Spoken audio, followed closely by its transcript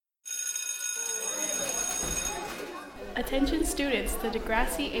Attention students, the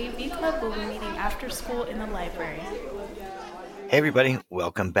Degrassi AV Club will be meeting after school in the library. Hey everybody,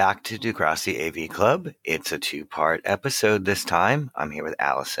 welcome back to Degrassi AV Club. It's a two-part episode this time. I'm here with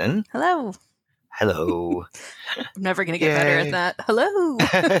Allison. Hello. Hello. I'm never going to get better at that. Hello.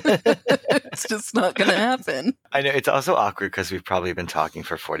 It's just not going to happen. I know, it's also awkward because we've probably been talking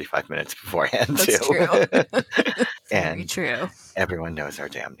for 45 minutes beforehand, That's too. True. And very true. Everyone knows our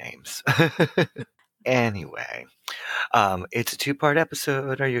damn names. Anyway, it's a two-part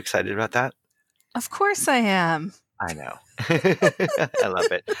episode. Are you excited about that? Of course I am. I know. I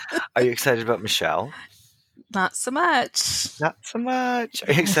love it. Are you excited about Michelle? Not so much. Not so much.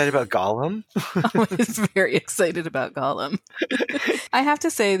 Are you excited about Gollum? I was very excited about Gollum. I have to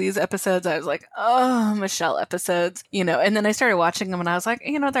say, these episodes, I was like, oh, Michelle episodes, and then I started watching them and I was like,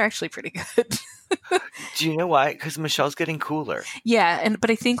 they're actually pretty good. Do you know why? Because Michelle's getting cooler. Yeah, but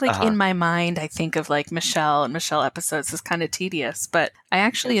I think in my mind, I think of like Michelle and Michelle episodes as kind of tedious, but I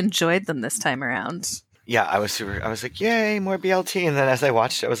actually enjoyed them this time around. Yeah, I was like, yay, more BLT. And then as I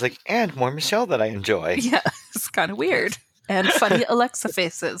watched it, I was like, and more Michelle that I enjoy. Yeah, it's kind of weird. And funny Alexa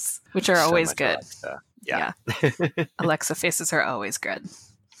faces, which are always good. Alexa. Yeah. Alexa faces are always good.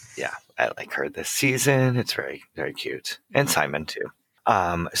 Yeah, I like her this season. It's very, very cute. And Simon, too.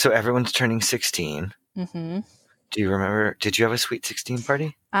 So everyone's turning 16. Mm-hmm. Do you remember, did you have a sweet 16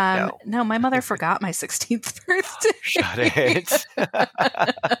 party? No, my mother forgot my 16th birthday. Shut it.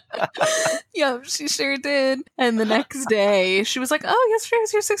 Yeah, she sure did. And the next day, she was like, oh, yesterday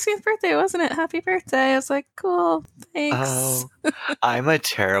was your 16th birthday, wasn't it? Happy birthday. I was like, cool, thanks. Oh, I'm a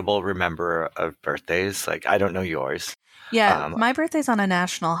terrible rememberer of birthdays. Like, I don't know yours. Yeah, my birthday's on a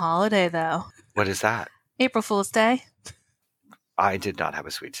national holiday, though. What is that? April Fool's Day. I did not have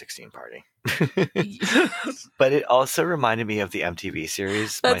a Sweet 16 party. But it also reminded me of the MTV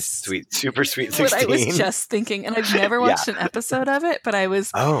series, My Super Sweet 16. What I was just thinking, and I've never watched an episode of it, but I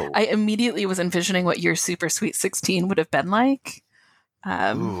immediately was envisioning what your Super Sweet 16 would have been like.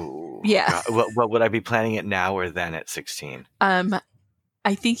 Ooh, yeah. God. What would I be planning it now or then at 16? I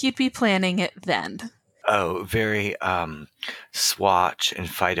think you'd be planning it then. Oh, very Swatch and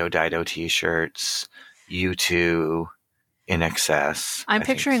Fido Dido t-shirts, U2, In Excess. I'm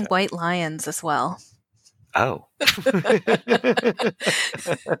picturing White Lions as well. Oh.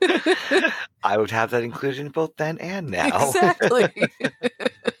 I would have that included in both then and now. Exactly.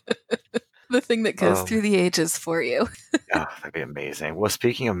 The thing that goes through the ages for you. Oh, that'd be amazing. Well,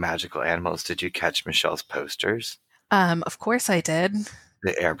 speaking of magical animals, did you catch Michelle's posters? Of course I did.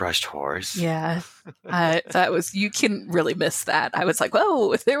 The airbrushed horse. Yeah. You can really miss that. I was like,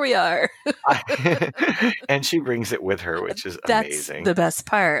 whoa, there we are. And she brings it with her, which is amazing. That's the best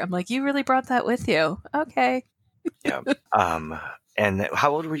part. I'm like, you really brought that with you. Okay. Yeah. And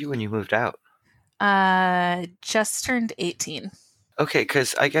how old were you when you moved out? Just turned 18. Okay,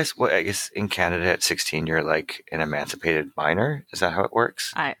 because I guess in Canada at 16, you're like an emancipated minor. Is that how it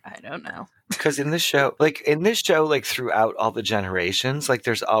works? I don't know. Because in this show, like throughout all the generations, like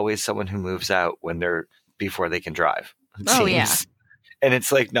there's always someone who moves out before they can drive. Oh, yeah. And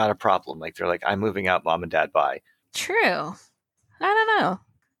it's like not a problem. Like they're like, I'm moving out, mom and dad, bye. True. I don't know.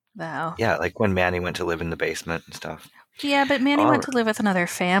 Though. Yeah, like when Manny went to live in the basement and stuff. Yeah, but Manny went to live with another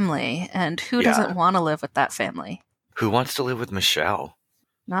family, and who doesn't want to live with that family? Who wants to live with Michelle?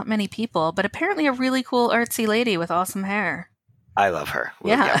 Not many people, but apparently a really cool artsy lady with awesome hair. I love her.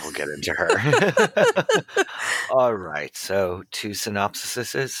 We'll get into her. All right. So 2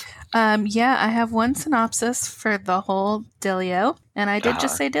 synopsises. Yeah, I have one synopsis for the whole Delio, and I did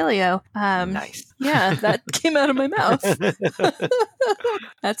just say Delio. Nice. Yeah, that came out of my mouth.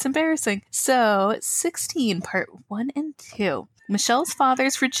 That's embarrassing. So 16, part 1 and 2. Michelle's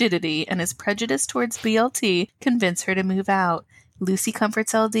father's rigidity and his prejudice towards BLT convince her to move out. Lucy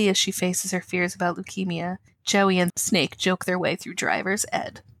comforts LD as she faces her fears about leukemia. Joey and Snake joke their way through driver's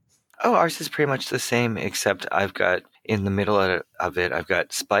ed. Oh, ours is pretty much the same, except I've got, in the middle of it, I've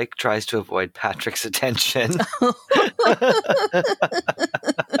got Spike tries to avoid Patrick's attention.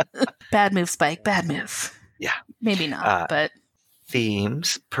 Bad move, Spike. Bad move. Yeah. Maybe not, but...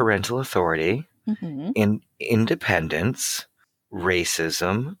 Themes, parental authority, independence,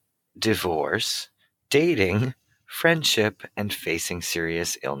 racism, divorce, dating, friendship, and facing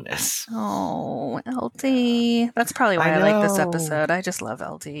serious illness. Oh, LD. That's probably why I like this episode. I just love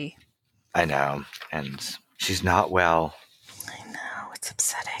LD. I know. And she's not well. I know. It's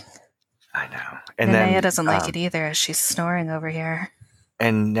upsetting. I know. And Naya doesn't like it either as she's snoring over here.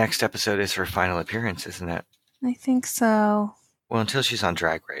 And next episode is her final appearance, isn't it? I think so. Well, until she's on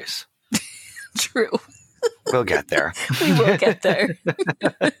Drag Race. True. We'll get there. We will get there.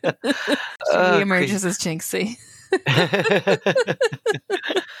 She emerges as Jinxie.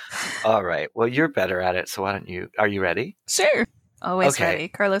 All right. Well, you're better at it, so why don't you? Are you ready? Sure. Always Okay. ready.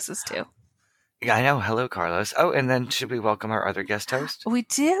 Carlos is too. Yeah, I know. Hello, Carlos. Oh, and then should we welcome our other guest host? We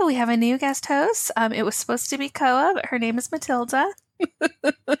do. We have a new guest host. It was supposed to be Koa, but her name is Matilda.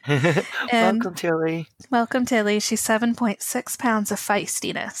 Welcome, Tilly. Welcome, Tilly. She's 7.6 pounds of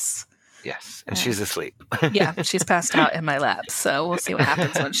feistiness. Yes, and she's asleep. Yeah, she's passed out in my lap, so we'll see what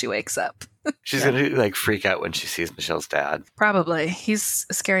happens when she wakes up. She's going to like freak out when she sees Michelle's dad. Probably. He's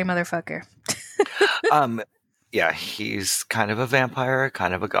a scary motherfucker. Yeah, he's kind of a vampire,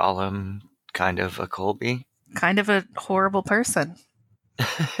 kind of a golem, kind of a Colby. Kind of a horrible person.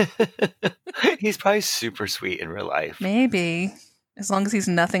 He's probably super sweet in real life. Maybe. As long as he's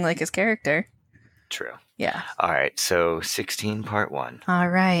nothing like his character. True. Yeah. All right, so 16 part 1. All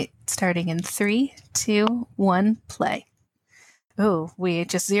right. Starting in 3, 2, 1, play. Oh, we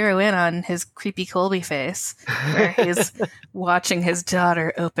just zero in on his creepy Colby face, where he's watching his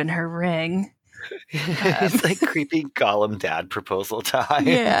daughter open her ring. It's like creepy Gollum dad proposal time.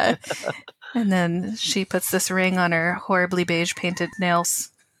 Yeah. And then she puts this ring on her horribly beige painted nails.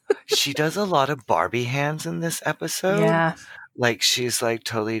 She does a lot of Barbie hands in this episode. Yeah. Like she's like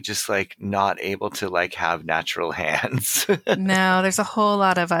totally just like not able to like have natural hands. No, there's a whole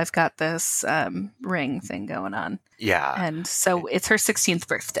lot of I've got this ring thing going on. Yeah. And so it's her 16th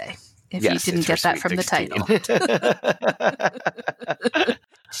birthday. If Yes, you didn't get that from the title.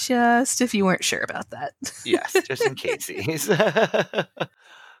 Just if you weren't sure about that. Yes, just in case.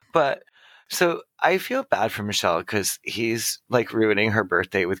 But so I feel bad for Michelle because he's like ruining her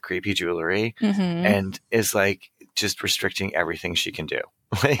birthday with creepy jewelry and is like just restricting everything she can do.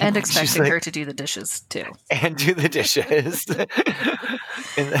 Like, and expecting her to do the dishes too. And do the dishes.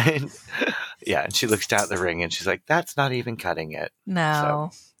 And then, yeah, and she looks down at the ring and she's like, that's not even cutting it. No.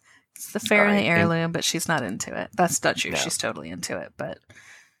 So, it's the family right. heirloom, but she's not into it. That's not true. No. She's totally into it, but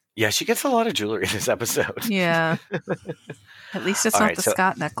yeah, she gets a lot of jewelry this episode. yeah. At least it's All not right, the so-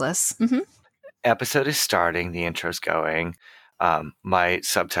 Scott necklace. Episode is starting, the intro's going. My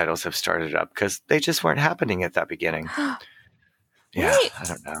subtitles have started up because they just weren't happening at that beginning. Yeah, Wait. I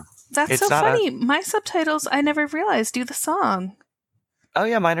don't know. That's It's so not funny. My subtitles, I never realized, do the song. Oh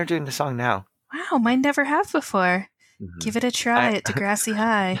yeah, mine are doing the song now. Wow, mine never have before. Mhm. Give it a try at Degrassi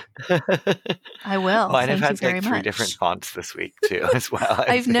High. I will. Mine have Thank you had very like 3 much. different fonts this week too, as well.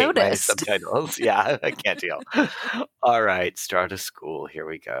 I've made my noticed. subtitles. Yeah, I can't deal. All right, start of school. Here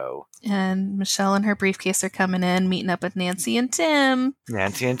we go. And Michelle and her briefcase are coming in, meeting up with Nancy and Tim.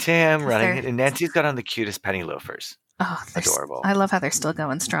 Nancy and Tim running They're- it, and Nancy's got on the cutest penny loafers. Oh, they're Adorable. I love how they're still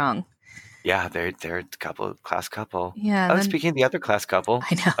going strong. Yeah, they're a class couple. Yeah. Oh, and then- speaking of the other class couple,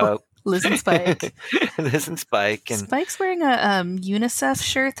 I know. Liz and Spike. Liz and Spike, and Spike's wearing a UNICEF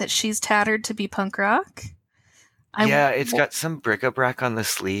shirt that she's tattered to be punk rock. yeah, it's got some bric-a-brac on the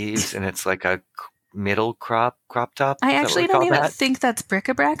sleeves, and it's like a middle crop top. I Is that what actually we don't call even that? think that's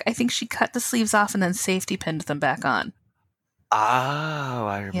bric-a-brac. I think she cut the sleeves off and then safety pinned them back on. Oh,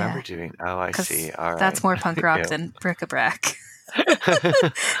 I remember Yeah. doing. Oh, I 'Cause see. All right, That's more punk rock Yeah. than bric-a-brac.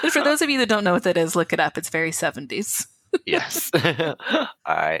 And for those of you that don't know what that is, look it up. It's very 70s. Yes. All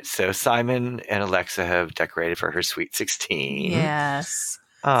right. So Simon and Alexa have decorated for her Sweet 16. Yes.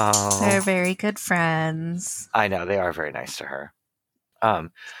 Oh, They're very good friends. I know they are very nice to her.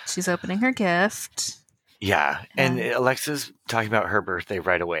 She's opening her gift. Yeah, and Yeah. Alexa's talking about her birthday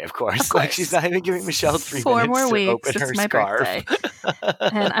right away. Of course, Of like course. she's not even giving Michelle 3 4 minutes more to weeks. open her It's my scarf. birthday.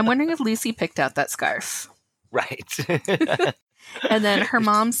 And I'm wondering if Lucy picked out that scarf. Right. And then her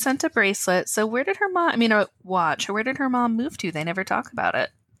mom sent a bracelet. So where did her mom, a watch, where did her mom move to? They never talk about it.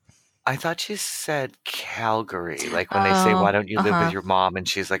 I thought she said Calgary. Like when they say, Oh, "Why don't you live uh-huh. with your mom?" and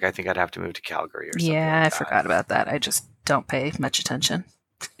she's like, "I think I'd have to move to Calgary or something." Yeah, like I that. forgot about that. I just don't pay much attention.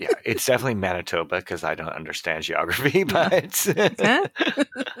 Yeah, it's definitely Manitoba because I don't understand geography, but Huh?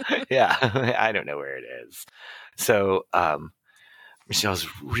 yeah, I don't know where it is. So Michelle's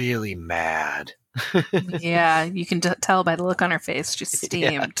really mad. Yeah, you can tell by the look on her face. She's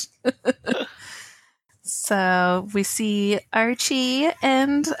steamed. So we see Archie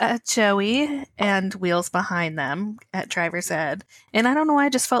and Joey and Wheels behind them at driver's ed. And I don't know why I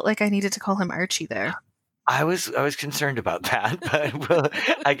just felt like I needed to call him Archie there. I was concerned about that, but well,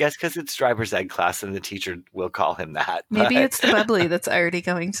 I guess because it's driver's ed class and the teacher will call him that. Maybe but- it's the bubbly that's already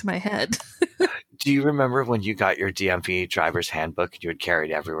going to my head. Do you remember when you got your DMV driver's handbook and you would carry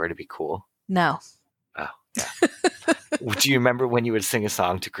it everywhere to be cool? No. Do you remember when you would sing a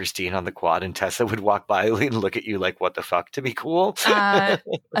song to Christine on the quad and Tessa would walk by and look at you like, what the fuck, to be cool?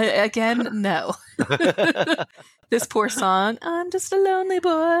 Again, no. This poor song, I'm just a lonely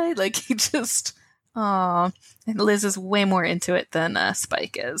boy. Like, he just, Oh, Liz is way more into it than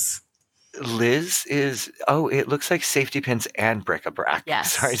Spike is. Liz is, oh, it looks like safety pins and bric-a-brac.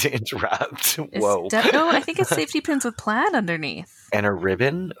 Yes. Sorry to interrupt. It's Whoa. no, I think it's safety pins with plaid underneath. And a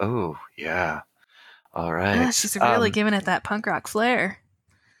ribbon? Oh, yeah. All right. She's really giving it that punk rock flair.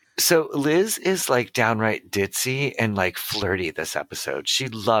 So Liz is like downright ditzy and like flirty this episode. She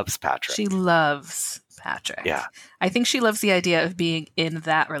loves Patrick. She loves Patrick. Yeah. I think she loves the idea of being in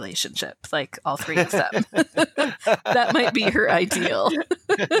that relationship, like all three of them. That might be her ideal.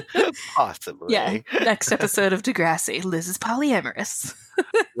 Possibly. Yeah. Next episode of Degrassi, Liz is polyamorous.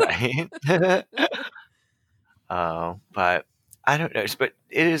 Right. But I don't know. But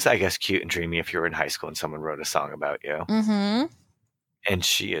it is, I guess, cute and dreamy if you were in high school and someone wrote a song about you. Mm-hmm. And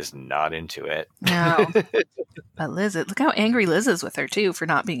she is not into it. No. But Liz, look how angry Liz is with her, too, for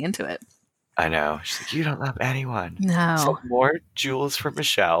not being into it. I know. She's like, you don't love anyone. No. So more jewels for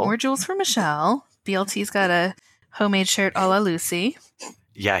Michelle. More jewels for Michelle. BLT's got a homemade shirt a la Lucy.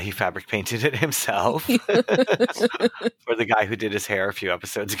 Yeah, he fabric painted it himself. For the guy who did his hair a few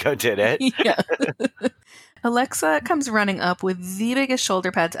episodes ago did it. Yeah. Alexa comes running up with the biggest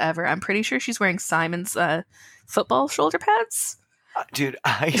shoulder pads ever. I'm pretty sure she's wearing Simon's football shoulder pads. Dude,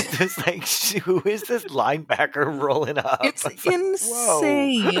 I just like, who is this linebacker rolling up? It's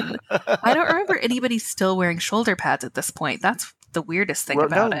insane. I don't remember anybody still wearing shoulder pads at this point. That's the weirdest thing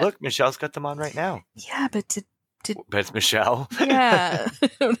about it. Look, Michelle's got them on right now. Yeah, but But it's Michelle. Yeah, I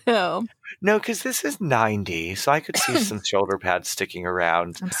don't know. No, because this is 90, so I could see some shoulder pads sticking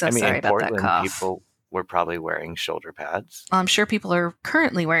around. I'm so sorry in about Portland, that cough. people were probably wearing shoulder pads. I'm sure people are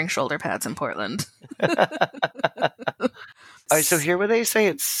currently wearing shoulder pads in Portland. All right, so here where they say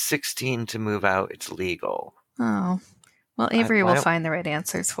it's 16 to move out, it's legal. Oh. Well, Avery will find the right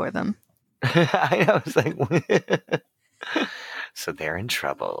answers for them. I know. It's like, so they're in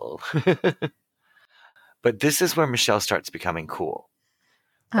trouble. But this is where Michelle starts becoming cool.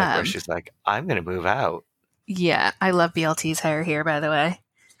 Like where she's like, I'm going to move out. Yeah, I love BLT's hair here, by the way.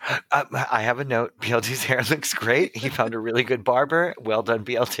 I have a note. BLT's hair looks great. He found a really good barber. Well done,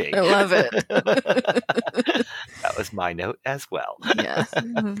 BLT. I love it. That was my note as well. Yeah.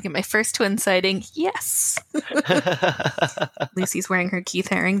 Get my first twin sighting. Yes. Lucy's wearing her Keith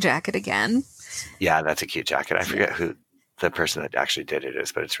Haring jacket again. Yeah, that's a cute jacket. I forget who the person that actually did it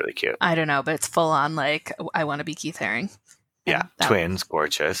is, but it's really cute. I don't know, but it's full on like, I want to be Keith Haring. Yeah. Twins,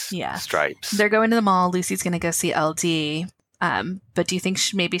 gorgeous. Yeah. Stripes. They're going to the mall. Lucy's going to go see LD. But do you think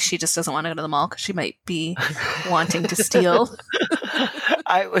maybe she just doesn't want to go to the mall because she might be wanting to steal?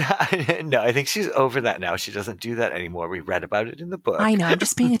 No, I think she's over that now. She doesn't do that anymore. We read about it in the book. I know. I'm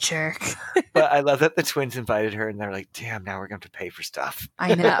just being a jerk. But I love that the twins invited her and they're like, damn, now we're going to have to pay for stuff.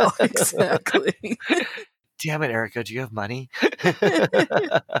 I know. Exactly. Damn it, Erica. Do you have money?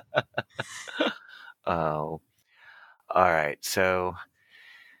 Oh. All right. So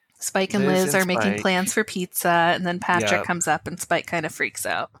Spike and Liz are making plans for pizza, and then Patrick comes up and Spike kind of freaks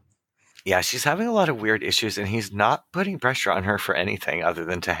out. Yeah, she's having a lot of weird issues, and he's not putting pressure on her for anything other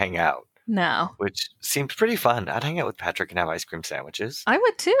than to hang out. No. Which seems pretty fun. I'd hang out with Patrick and have ice cream sandwiches. I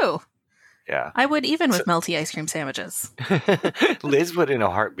would too. Yeah. I would even with melty ice cream sandwiches. Liz would in a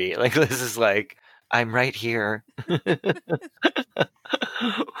heartbeat. Like, Liz is like, I'm right here.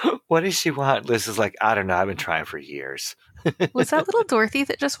 What does she want? Liz is like, I don't know. I've been trying for years. Was that little Dorothy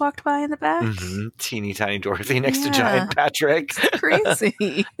that just walked by in the back? Mm-hmm. Teeny tiny Dorothy next to giant Patrick. It's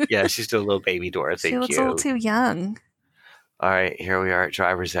crazy. Yeah, she's still a little baby Dorothy. She looks a little too young. All right, here we are at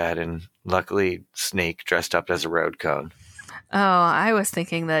driver's ed, and luckily Snake dressed up as a road cone. Oh, I was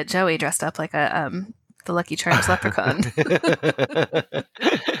thinking that Joey dressed up like the Lucky Charms leprechaun.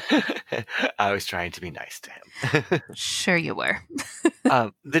 I was trying to be nice to him. Sure you were.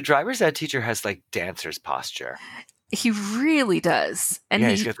 The driver's ed teacher has like dancer's posture. He really does. And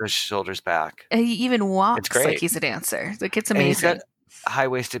he's got those shoulders back. He even walks like he's a dancer. Like, it's amazing. And he's got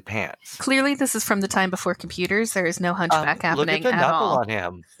high-waisted pants. Clearly, this is from the time before computers. There is no hunchback happening look at the at knuckle all. on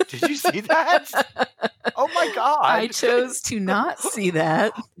him. Did you see that? Oh my god! I chose to not see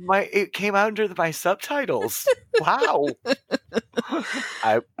that. It came out under my subtitles. Wow.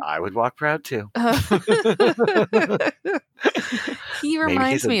 I would walk proud too. He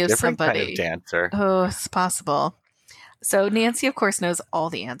reminds me of somebody. Kind of dancer. Oh, it's possible. So Nancy, of course, knows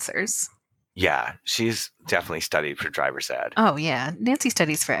all the answers. Yeah, she's definitely studied for driver's ed. Oh, yeah. Nancy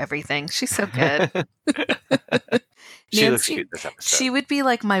studies for everything. She's so good. She looks cute this episode. She would be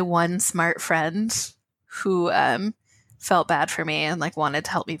like my one smart friend who felt bad for me and like wanted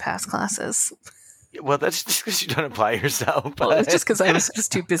to help me pass classes. Well, that's just because you don't apply yourself. Well, it's just because I was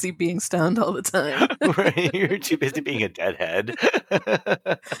just too busy being stoned all the time. Right, you're too busy being a deadhead.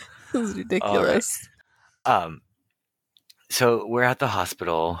 This is ridiculous. Right. So we're at the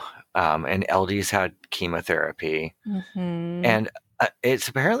hospital, and LD's had chemotherapy, and it's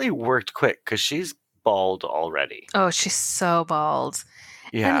apparently worked quick because she's bald already. Oh, she's so bald.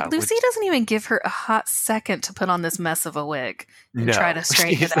 Yeah, and Lucy doesn't even give her a hot second to put on this mess of a wig and no, try to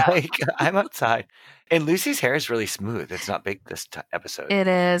straighten she's it out. like, I'm outside. And Lucy's hair is really smooth. It's not big this episode. It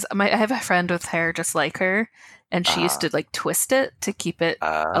is. I have a friend with hair just like her, and she used to like twist it to keep it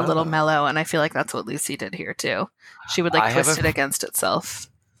a little mellow, and I feel like that's what Lucy did here too. She would like twist it against itself.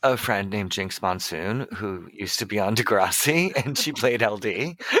 A friend named Jinx Monsoon who used to be on Degrassi, and she played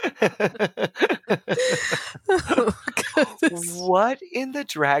LD. What in the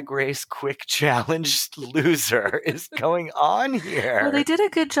Drag Race Quick Challenge loser is going on here? Well, they did a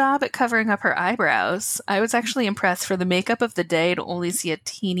good job at covering up her eyebrows. I was actually impressed. For the makeup of the day to only see a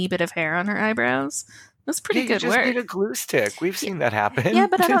teeny bit of hair on her eyebrows. That's pretty good work. You just need a glue stick. We've seen that happen. Yeah,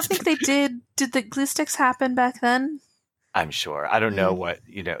 but I don't think they did. Did the glue sticks happen back then? I'm sure. I don't know what,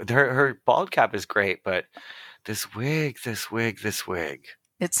 her bald cap is great, but this wig.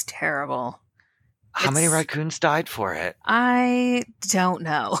 It's terrible. How many raccoons died for it? I don't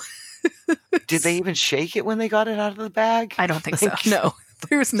know. Did they even shake it when they got it out of the bag? I don't think so. No.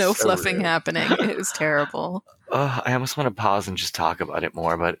 There was no fluffing happening. It was terrible. I almost want to pause and just talk about it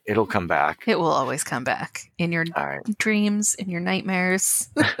more, but it'll come back. It will always come back. In your dreams, in your nightmares.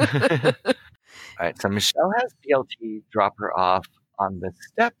 All right, so Michelle has BLT drop her off on the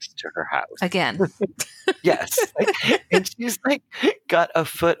steps to her house. Again. Yes. And she's got a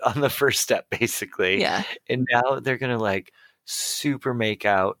foot on the first step, basically. Yeah. And now they're going to super make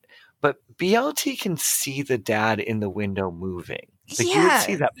out. But BLT can see the dad in the window moving. You would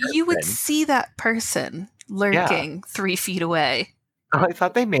see that person. You would see that person lurking 3 feet away. Oh, I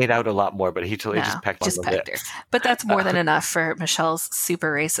thought they made out a lot more, but he totally just pecked on the lips. Her. But that's more than enough for Michelle's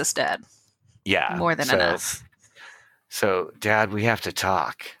super racist dad. Yeah. More than enough. So, Dad, we have to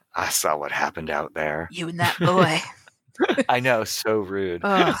talk. I saw what happened out there. You and that boy. I know, so rude.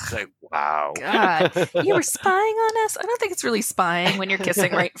 Ugh. It's wow. God, you were spying on us? I don't think it's really spying when you're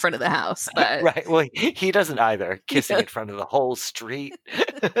kissing right in front of the house. But... Right. Well, he doesn't either. Kissing in front of the whole street.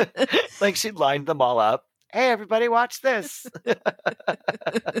 She lined them all up. Hey, everybody, watch this.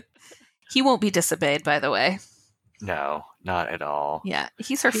 He won't be disobeyed, by the way. No, not at all. Yeah,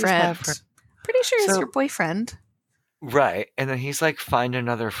 he's her friend. Pretty sure he's your boyfriend. Right. And then he's like, find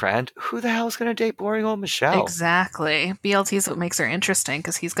another friend. Who the hell is going to date boring old Michelle? Exactly. BLT is what makes her interesting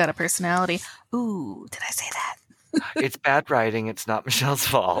because he's got a personality. Ooh, did I say that? It's bad writing. It's not Michelle's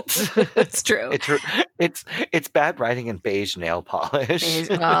fault. It's true. It's bad writing and beige nail polish.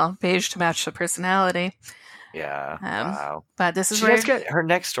 Beige to match the personality. Yeah. Wow. But this is where her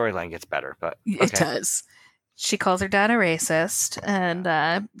next storyline gets better. But okay. It does. She calls her dad a racist,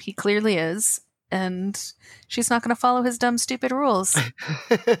 and he clearly is. And she's not going to follow his dumb, stupid rules.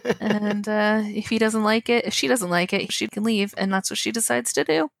 And if he doesn't like it, if she doesn't like it, she can leave. And that's what she decides to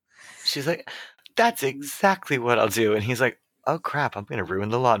do. She's like, that's exactly what I'll do. And he's like, oh, crap, I'm going to ruin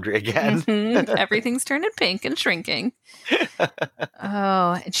the laundry again. Mm-hmm. Everything's turning pink and shrinking.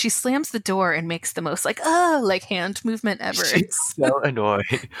 And she slams the door and makes the most hand movement ever. She's so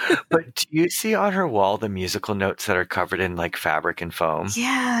annoyed. But do you see on her wall the musical notes that are covered in fabric and foam?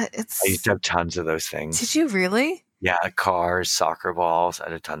 Yeah, I used to have tons of those things. Did you really? Yeah, cars, soccer balls. I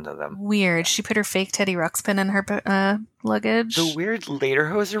had a ton of them. Weird. She put her fake Teddy Ruxpin in her luggage. The weird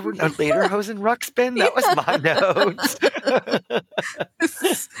Lederhosen Ruxpin? That was my note.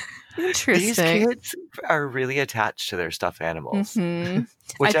 Interesting. These kids are really attached to their stuffed animals,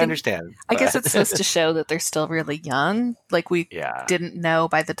 which I understand. I guess it's supposed to show that they're still really young. We didn't know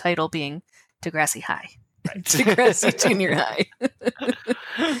by the title being Degrassi High. Right. Degrassi Junior High.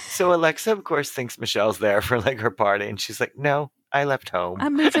 So Alexa, of course, thinks Michelle's there for her party, and she's like, "No, I left home.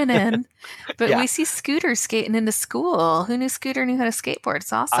 I'm moving in." But we see Scooter skating into school. Who knew Scooter knew how to skateboard?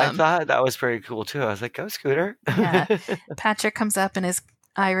 It's awesome. I thought that was pretty cool too. I was like, "Go, Scooter!" Yeah. Patrick comes up in his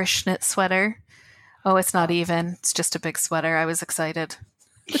Irish knit sweater. Oh, it's not even. It's just a big sweater. I was excited.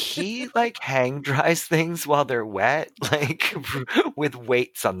 He hang dries things while they're wet, with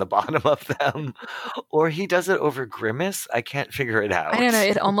weights on the bottom of them, or he does it over Grimace. I can't figure it out. I don't know.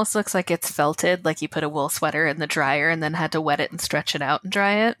 It almost looks like it's felted, like you put a wool sweater in the dryer and then had to wet it and stretch it out and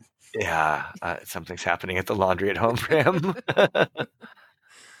dry it. Yeah, something's happening at the laundry at home for him.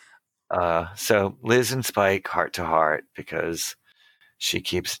 So Liz and Spike heart to heart because she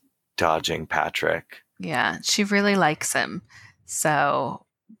keeps dodging Patrick. Yeah, she really likes him. So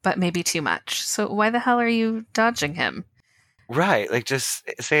but maybe too much. So why the hell are you dodging him? Right. Like, just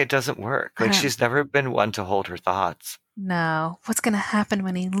say it doesn't work. Like, she's never been one to hold her thoughts. No. What's going to happen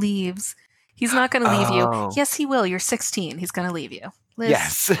when he leaves? He's not going to leave you. Yes, he will. You're 16. He's going to leave you. Liz,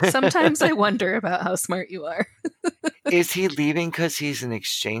 yes. Sometimes I wonder about how smart you are. Is he leaving because he's an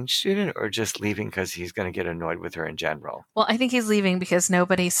exchange student or just leaving because he's going to get annoyed with her in general? Well, I think he's leaving because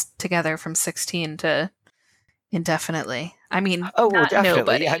nobody's together from 16 to indefinitely. I mean, well, definitely.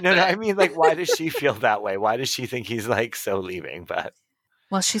 Nobody, yeah, no, I mean, like, why does she feel that way? Why does she think he's, like, so leaving? But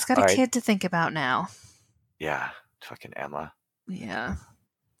well, she's got a kid to think about now. Yeah. Fucking Emma. Yeah.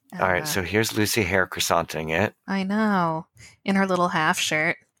 All right, so here's Lucy Hare croissanting it. I know. In her little half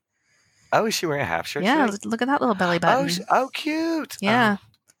shirt. Oh, is she wearing a half shirt? Yeah, look at that little belly button. Oh, cute. Yeah. Oh,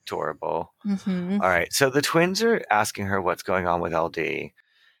 adorable. Mm-hmm. All right, so the twins are asking her what's going on with LD.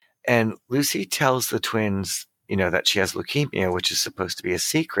 And Lucy tells the twins, that she has leukemia, which is supposed to be a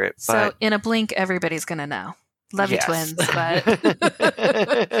secret. So in a blink, everybody's going to know. Love you, twins, but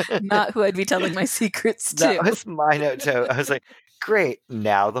not who I'd be telling my secrets to. That was my note, too. I was like, great,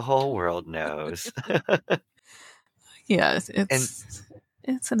 now the whole world knows. Yeah,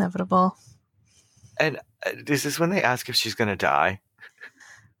 it's inevitable. And is this when they ask if she's going to die?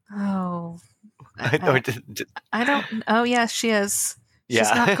 Oh. I don't... Oh, yeah, she is. Yeah.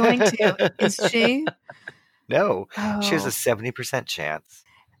 She's not going to. Is she? No. Oh. She has a 70% chance.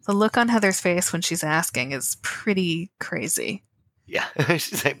 The look on Heather's face when she's asking is pretty crazy. Yeah.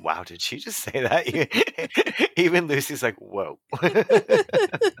 She's like, wow, did she just say that? Even Lucy's like, whoa. We got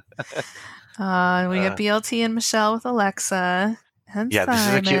BLT and Michelle with Alexa. And yeah, Simon. This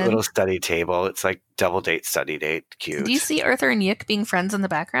is a cute little study table. It's like double date, study date. Cute. Do you see Arthur and Yick being friends in the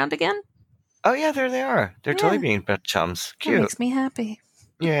background again? Oh, yeah, there they are. They're totally being chums. Cute. That makes me happy.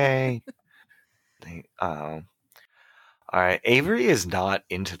 Yay. All right, Avery is not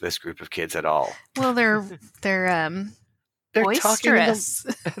into this group of kids at all. Well, they're boisterous.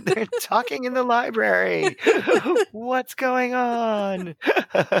 They're talking in the library. What's going on?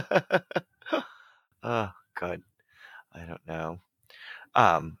 Oh, God. I don't know.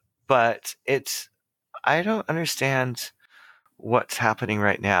 But I don't understand what's happening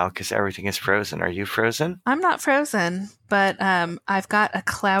right now because everything is frozen. Are you frozen? I'm not frozen, but I've got a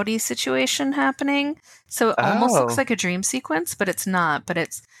cloudy situation happening. So it almost looks like a dream sequence, but it's not. But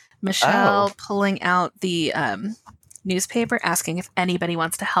it's Michelle pulling out the newspaper asking if anybody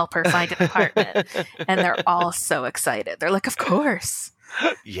wants to help her find an apartment. And they're all so excited. They're like, of course.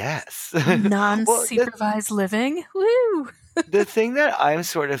 Yes. Non-supervised living. Woo! The thing that I'm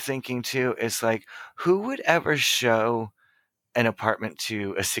sort of thinking too is like, who would ever show an apartment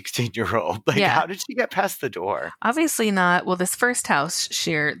to a 16-year-old? Like, how did she get past the door? Obviously not. Well, this first house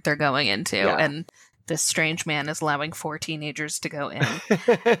they're going into, and this strange man is allowing 4 teenagers to go in.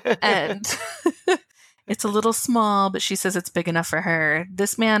 And it's a little small, but she says it's big enough for her.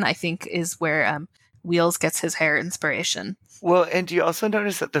 This man, I think, is where Wheels gets his hair inspiration. Well, and do you also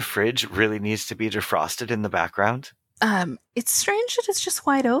notice that the fridge really needs to be defrosted in the background? It's strange that it's just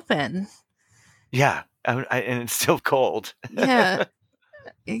wide open. Yeah. And it's still cold. Yeah.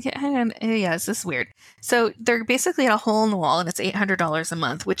 This is weird. So they're basically at a hole in the wall, and it's $800 a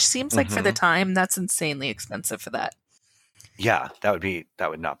month, which seems like for the time that's insanely expensive for that. Yeah, that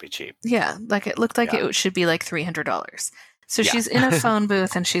would not be cheap. Yeah, like it looked like it should be like $300. So she's in a phone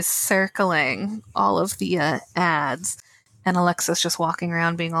booth and she's circling all of the ads, and Alexa's just walking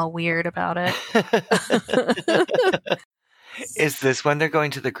around being all weird about it. Is this when they're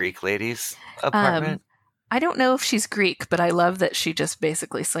going to the Greek lady's apartment? I don't know if she's Greek, but I love that she just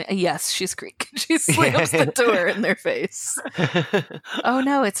basically yes, she's Greek. She slams the door in their face. Oh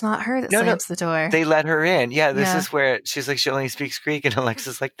no, it's not her that slams the door. They let her in. Yeah, this is where she's like, she only speaks Greek, and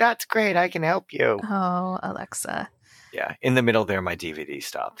Alexa's like, that's great, I can help you. Oh, Alexa. Yeah, in the middle there, my DVD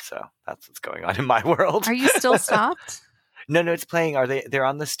stopped, so that's what's going on in my world. Are you still stopped? No, it's playing. They're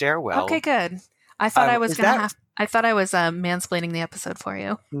on the stairwell. Okay, good. I thought I was mansplaining the episode for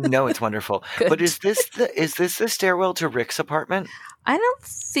you. No, it's wonderful. But is this the stairwell to Rick's apartment? I don't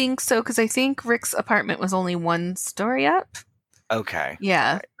think so, because I think Rick's apartment was only 1 story up. Okay.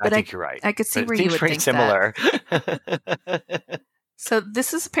 Yeah, right. I think you're right. I could see where you would think similar. That. So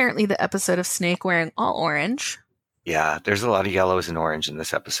this is apparently the episode of Snake wearing all orange. Yeah, there's a lot of yellows and orange in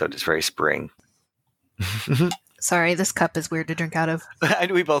this episode. It's very spring. Sorry, this cup is weird to drink out of. And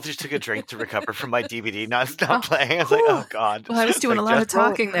we both just took a drink to recover from my DVD not playing. I was like, oh, God. Well, I was doing a lot of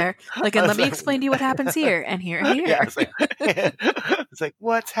talking there. Like, and let me explain to you what happens here and here and here. Yeah, it's like,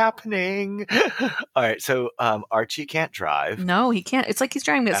 what's happening? All right, so Archie can't drive. No, he can't. It's like he's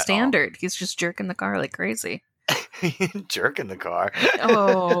driving at standard. He's just jerking the car like crazy. Jerk in the car.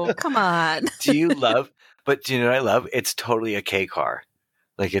 Oh, come on. Do you know what I love? It's totally a K car.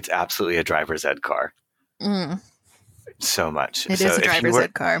 Like, it's absolutely a driver's ed car. So much. It is a driver's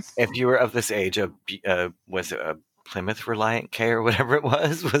ed car. If you were of this age, was it a Plymouth Reliant K or whatever it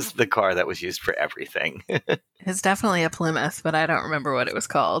was the car that was used for everything. It's definitely a Plymouth, but I don't remember what it was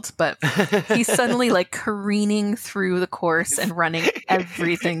called. But he's suddenly like careening through the course and running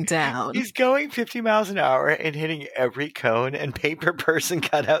everything down. He's going 50 miles an hour and hitting every cone and paper person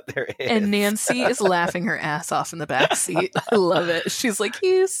cut out their heads. And Nancy is laughing her ass off in the back seat. I love it. She's like,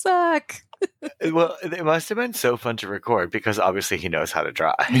 you suck. Well, it must have been so fun to record because obviously he knows how to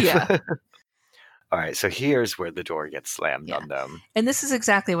drive. Yeah. All right, so here's where the door gets slammed on them. And this is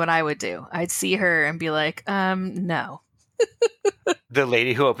exactly what I would do. I'd see her and be like, no. The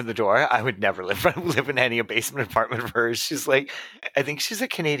lady who opened the door, I would never live in any basement apartment of hers. She's like, I think she's a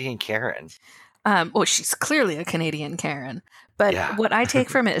Canadian Karen. Well, she's clearly a Canadian Karen. But what I take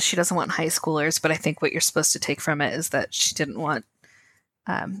from it is she doesn't want high schoolers. But I think what you're supposed to take from it is that she didn't want.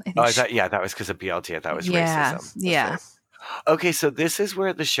 That was because of BLT. I thought it was racism. Yeah. Right. Okay, so this is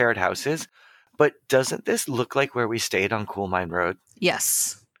where the shared house is. But doesn't this look like where we stayed on Coal Mine Road?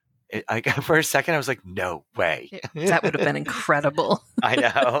 Yes. For a second, I was like, no way. That would have been incredible. I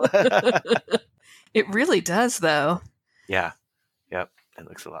know. It really does, though. Yeah. Yep. It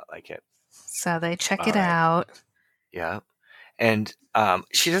looks a lot like it. So they check it out. Yeah. And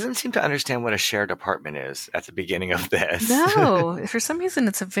she doesn't seem to understand what a shared apartment is at the beginning of this. No. For some reason,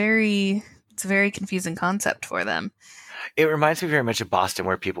 it's a very confusing concept for them. It reminds me very much of Boston,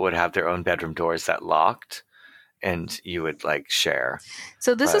 where people would have their own bedroom doors that locked and you would like share.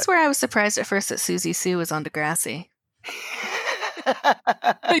 So this is where I was surprised at first that Susie Sue was on Degrassi.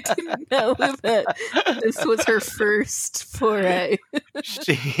 I didn't know that this was her first foray.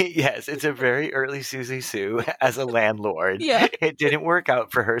 Yes, it's a very early Susie Sue as a landlord. Yeah. It didn't work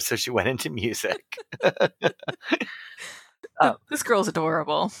out for her, so she went into music. This girl's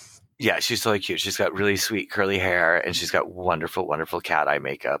adorable. Yeah, she's so cute. She's got really sweet curly hair, and she's got wonderful, wonderful cat eye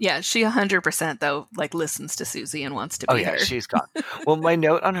makeup. Yeah, she 100% though listens to Susie and wants to be her. She's gone. Well, my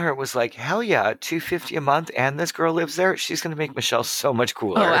note on her was like, hell yeah, $250 a month, and this girl lives there. She's going to make Michelle so much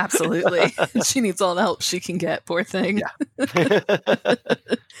cooler. Oh, absolutely. She needs all the help she can get. Poor thing. Yeah.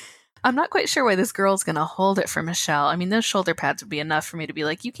 I'm not quite sure why this girl's going to hold it for Michelle. I mean, those shoulder pads would be enough for me to be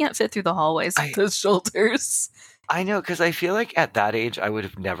like, you can't fit through the hallways with those shoulders. I know, because I feel like at that age, I would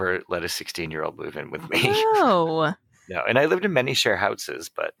have never let a 16-year-old move in with me. No. No, and I lived in many share houses,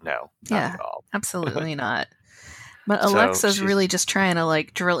 but no, not at all. Absolutely not. But Alexa's really just trying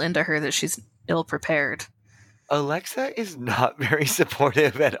to drill into her that she's ill-prepared. Alexa is not very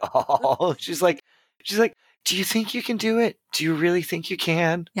supportive at all. She's like, do you think you can do it? Do you really think you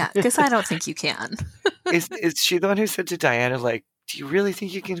can? Yeah, because I don't think you can. Is she the one who said to Diana, like, do you really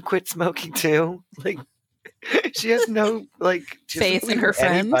think you can quit smoking too? Like, she has no faith in her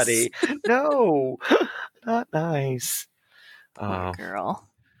friends. Anybody. No, not nice. Poor girl.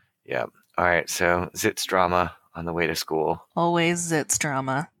 Yeah. All right. So Zitz drama on the way to school. Always Zitz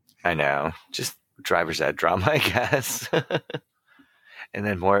drama. I know. Just driver's ed drama, I guess. And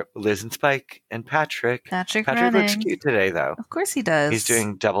then more Liz and Spike and Patrick. Patrick looks cute today, though. Of course he does. He's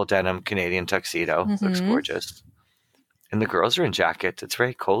doing double denim Canadian tuxedo. Mm-hmm. Looks gorgeous. And the girls are in jackets. It's a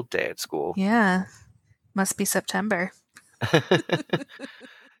very cold day at school. Yeah. Must be September.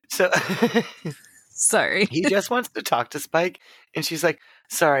 So sorry. He just wants to talk to Spike, and she's like,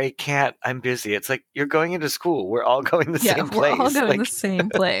 sorry, can't. I'm busy. It's like, you're going into school. We're all going the same place. We're all going the same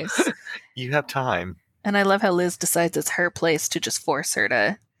place. You have time. And I love how Liz decides it's her place to just force her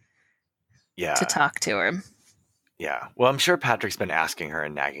to talk to her. Yeah. Well, I'm sure Patrick's been asking her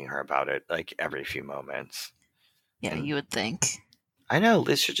and nagging her about it every few moments. Yeah, you would think. I know.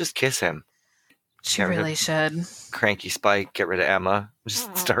 Liz should just kiss him. She really should. Cranky Spike, get rid of Emma,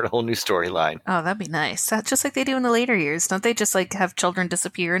 just start a whole new storyline. Oh, that'd be nice. That's just like they do in the later years. Don't they just have children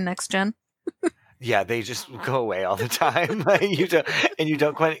disappear in Next Gen? Yeah, they just go away all the time. You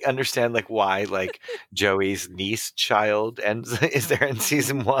don't quite understand why Joey's niece child is there in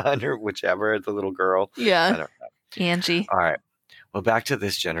season 1 or whichever, the little girl. Yeah. I don't know. Angie. All right. Well, back to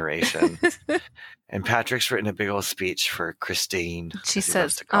this generation. And Patrick's written a big old speech for Christine. She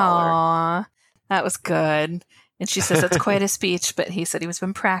says, "Aw, that was good." And she says it's quite a speech, but he said he was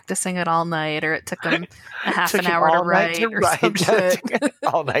been practicing it all night, or it took him a half an hour to write, or some shit.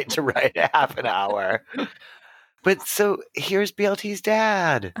 All night to write, a half an hour. But so here's BLT's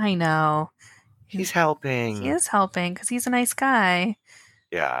dad. I know. He's helping. He is helping because he's a nice guy.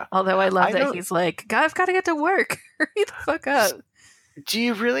 Yeah. Although I love that he's like, I've got to get to work. Hurry the fuck up. Do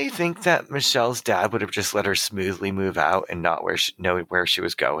you really think that Michelle's dad would have just let her smoothly move out and not know where she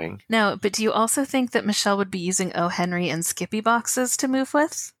was going? No, but do you also think that Michelle would be using O. Henry and Skippy boxes to move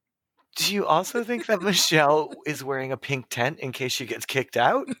with? Do you also think that Michelle is wearing a pink tent in case she gets kicked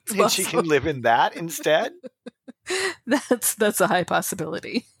out and she can live in that instead? That's a high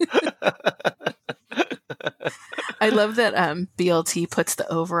possibility. I love that BLT puts the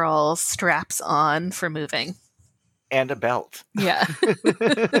overall straps on for moving. And a belt. Yeah.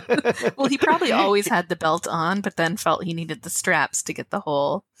 Well, he probably always had the belt on, but then felt he needed the straps to get the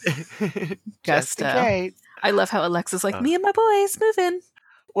whole Just in gusto. case. I love how Alexa's like, me and my boys moving.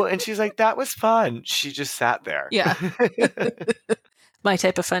 Well, and she's like, that was fun. She just sat there. Yeah. My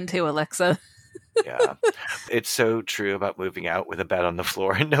type of fun too, Alexa. Yeah. It's so true about moving out with a bed on the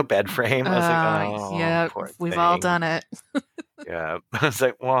floor and no bed frame. I was like, oh, yeah, poor we've thing. all done it. Yeah. I was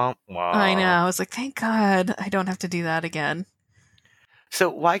like, wah, wah. I know. I was like, thank God I don't have to do that again. So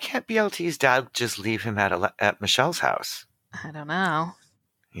why can't BLT's dad just leave him at Michelle's house? I don't know.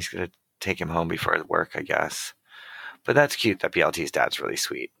 He's going to take him home before work, I guess. But that's cute that BLT's dad's really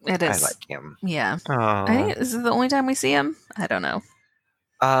sweet. It is. I like him. Yeah. Aww. I think this is the only time we see him. I don't know.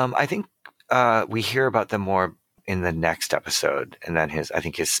 I think we hear about them more in the next episode, and then I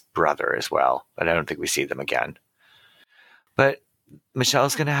think his brother as well. But I don't think we see them again. But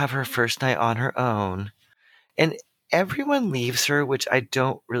Michelle's going to have her first night on her own, and everyone leaves her, which I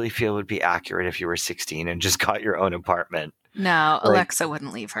don't really feel would be accurate if you were 16 and just got your own apartment. No, Alexa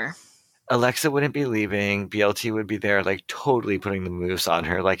wouldn't leave her. Alexa wouldn't be leaving. BLT would be there, like totally putting the moves on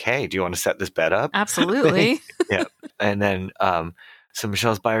her. Like, hey, do you want to set this bed up? Absolutely. Yeah. And then, so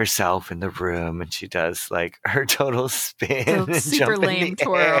Michelle's by herself in the room, and she does like her total spin, and super jump in lame the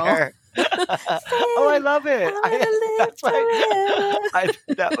twirl. air. Oh, I love it. That's why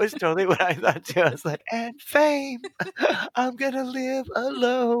that was totally what I thought too. I was like, and fame, I'm gonna live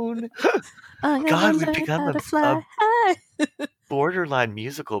alone. God, we've become a borderline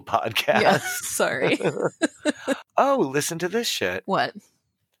musical podcast. Yeah, sorry. Oh, listen to this shit. What?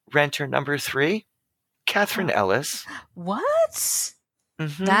 Renter number 3, Catherine Ellis. What?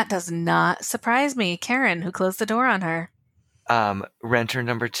 Mm-hmm. That does not surprise me. Karen, who closed the door on her. Renter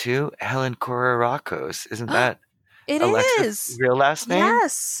number 2, Helen Korarakos. Isn't that it Alexa's is. real last name?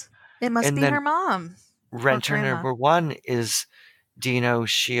 Yes. It must be her mom. Renter number 1 is Dino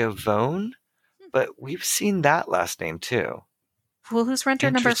Schiavone, but we've seen that last name too. Well, who's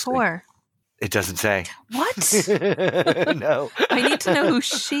renter number 4? It doesn't say. What? No. I need to know who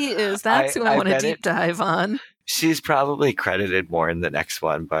she is. That's who I want to deep dive on. She's probably credited more in the next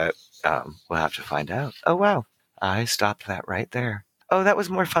one, but we'll have to find out. Oh, wow. I stopped that right there. Oh, that was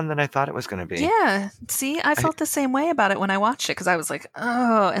more fun than I thought it was going to be. Yeah. See, I felt the same way about it when I watched it because I was like,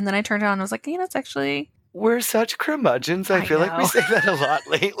 oh, and then I turned it on and I was like, it's actually... We're such curmudgeons. I feel like we say that a lot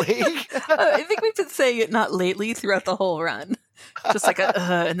lately. I think we've been saying it not lately throughout the whole run. Just like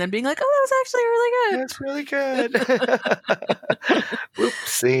and then being like, oh, that was actually really good. That's really good.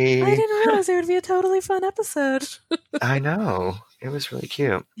 Whoopsie. I didn't realize it would be a totally fun episode. I know. It was really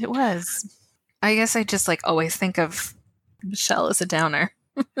cute. It was. I guess I just always think of Michelle as a downer.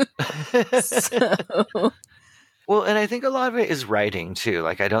 So. Well, and I think a lot of it is writing too.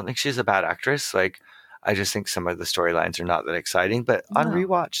 I don't think she's a bad actress. I just think some of the storylines are not that exciting. But on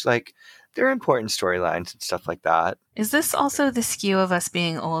rewatch, there are important storylines and stuff like that. Is this also the skew of us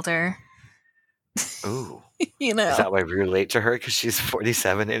being older? Ooh. Is that why we relate to her? Because she's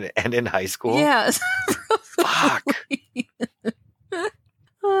 47 and in high school? Yeah. Fuck.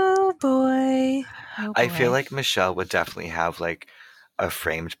 Oh, boy. I feel like Michelle would definitely have a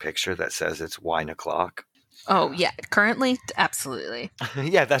framed picture that says it's wine o'clock. Oh, yeah. Currently, absolutely.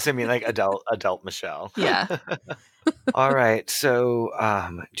 Yeah, that's what I mean, adult Michelle. Yeah. All right. So,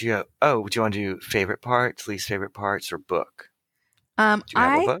 do you want to do favorite parts, least favorite parts, or book?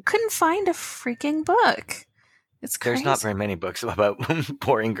 I couldn't find a freaking book. It's crazy. There's not very many books about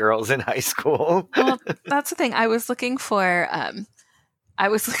boring girls in high school. Well, that's the thing. I was looking for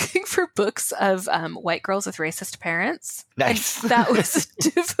books of white girls with racist parents. Nice. And that was a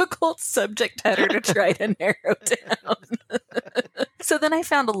difficult subject matter to try to narrow down. So then I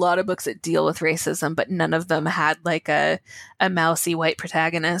found a lot of books that deal with racism, but none of them had a mousy white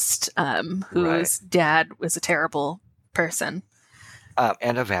protagonist whose dad was a terrible person.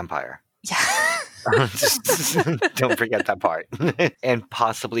 And a vampire. Yeah. Just don't forget that part. And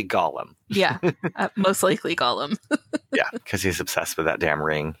possibly Gollum. Yeah. Most likely Gollum. Yeah, because he's obsessed with that damn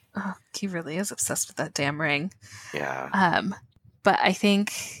ring. Oh, he really is obsessed with that damn ring. Yeah. But I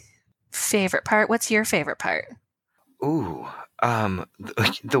think favorite part. What's your favorite part? Ooh.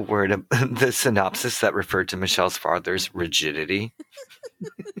 The word, the synopsis that referred to Michelle's father's rigidity.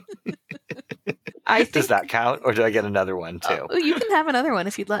 Does that count, or do I get another one too? You can have another one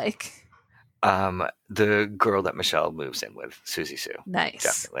if you'd like. The girl that Michelle moves in with, Susie Sue. Nice.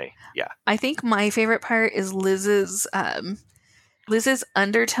 Definitely. Yeah. I think my favorite part is Liz's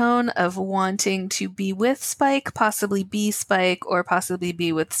undertone of wanting to be with Spike, possibly be Spike, or possibly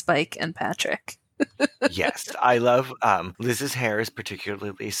be with Spike and Patrick. Yes, I love Liz's hair is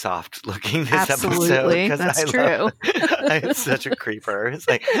particularly soft looking this Absolutely, episode. that's true. It's such a creeper. It's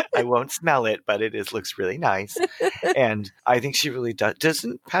like, I won't smell it, but it looks really nice. And I think she really does.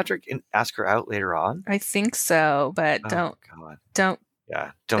 Doesn't Patrick ask her out later on? I think so, but don't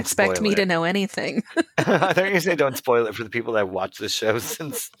expect me to know anything. I thought you were going to say don't spoil it for the people that have watched this show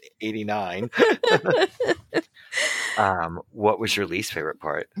since 89. What was your least favorite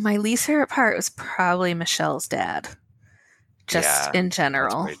part? My least favorite part was probably Michelle's dad. Just in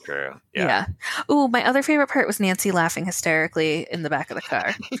general. That's pretty true. Yeah. Ooh, my other favorite part was Nancy laughing hysterically in the back of the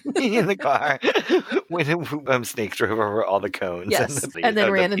car. In the car. When Snake drove over all the cones. Yes, and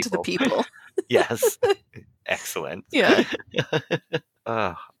then ran into the people. Yes. Excellent. Yeah.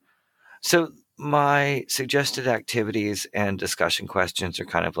 So my suggested activities and discussion questions are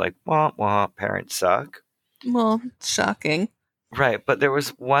kind of like, wah, wah, parents suck. Well, shocking. Right, but there was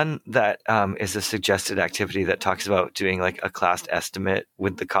one that is a suggested activity that talks about doing like a class estimate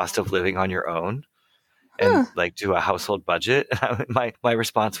with the cost of living on your own and like do a household budget. My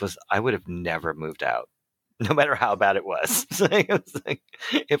response was, I would have never moved out, no matter how bad it was. It was like,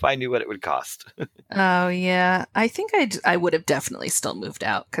 if I knew what it would cost. Oh yeah, I think I would have definitely still moved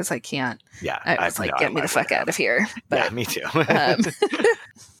out because I can't. Yeah, I was get me the fuck out of here. But, yeah, me too.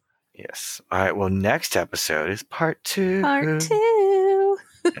 Yes. All right. Well, next episode is part 2. Part 2.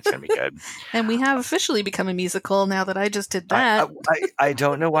 That's going to be good. And we have officially become a musical now that I just did that. I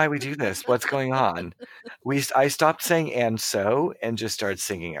don't know why we do this. What's going on? I stopped saying and just started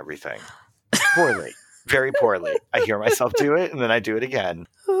singing everything. Poorly. Very poorly. I hear myself do it, and then I do it again.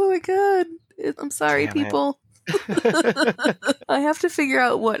 Oh, my God. I'm sorry, people. I have to figure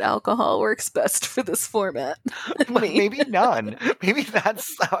out what alcohol works best for this format. Maybe none. Maybe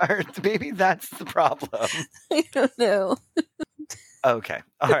that's the problem. I don't know. Okay.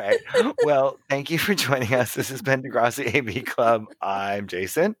 All right. Well, thank you for joining us. This has been Degrassi AV Club. I'm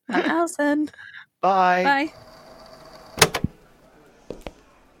Jason. I'm Allison. Bye. Bye.